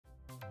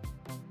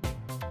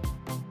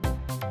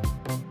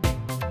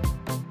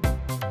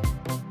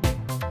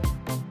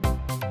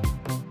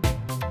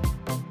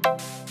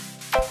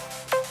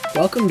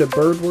Welcome to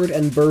Birdword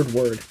and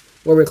Birdword,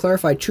 where we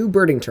clarify two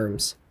birding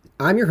terms.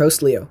 I'm your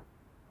host, Leo.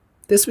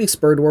 This week's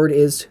bird word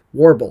is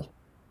warble.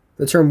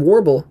 The term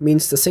warble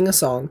means to sing a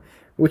song,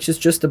 which is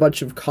just a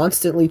bunch of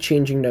constantly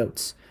changing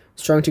notes,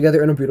 strung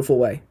together in a beautiful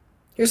way.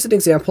 Here's an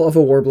example of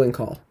a warbling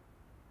call.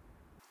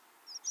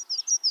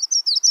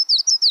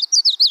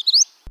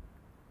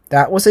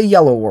 That was a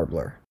yellow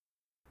warbler.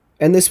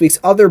 And this week's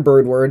other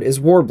bird word is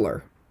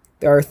warbler.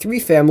 There are three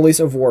families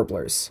of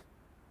warblers: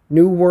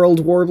 New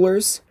World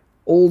warblers,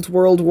 Old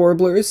World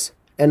warblers,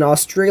 and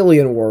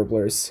Australian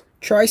warblers.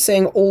 Try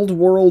saying Old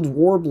World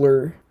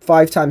warbler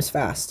 5 times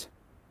fast.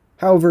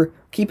 However,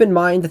 keep in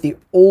mind that the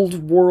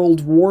Old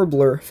World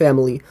warbler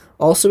family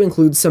also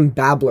includes some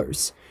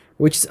babblers,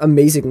 which is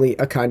amazingly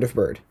a kind of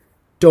bird.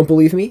 Don't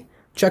believe me?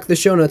 Check the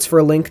show notes for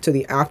a link to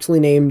the aptly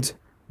named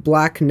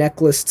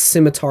black-necklaced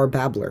scimitar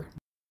babbler.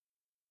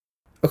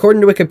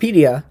 According to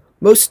Wikipedia,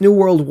 most New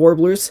World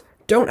warblers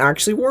don't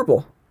actually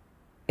warble.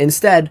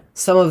 Instead,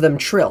 some of them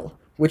trill,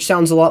 which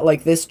sounds a lot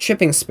like this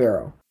chipping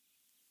sparrow.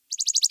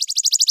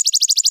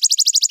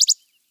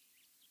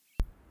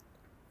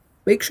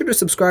 Make sure to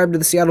subscribe to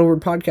the Seattle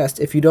Word Podcast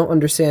if you don't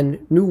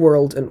understand New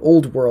World and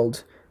Old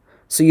World,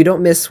 so you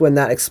don't miss when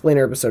that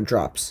explainer episode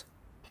drops.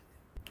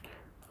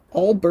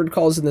 All bird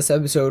calls in this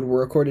episode were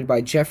recorded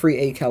by Jeffrey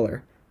A.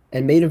 Keller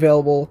and made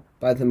available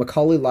by the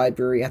Macaulay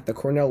Library at the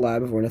Cornell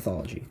Lab of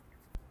Ornithology.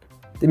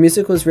 The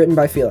music was written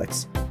by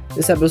Felix.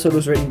 This episode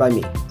was written by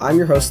me. I'm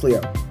your host,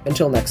 Leo.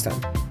 Until next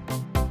time.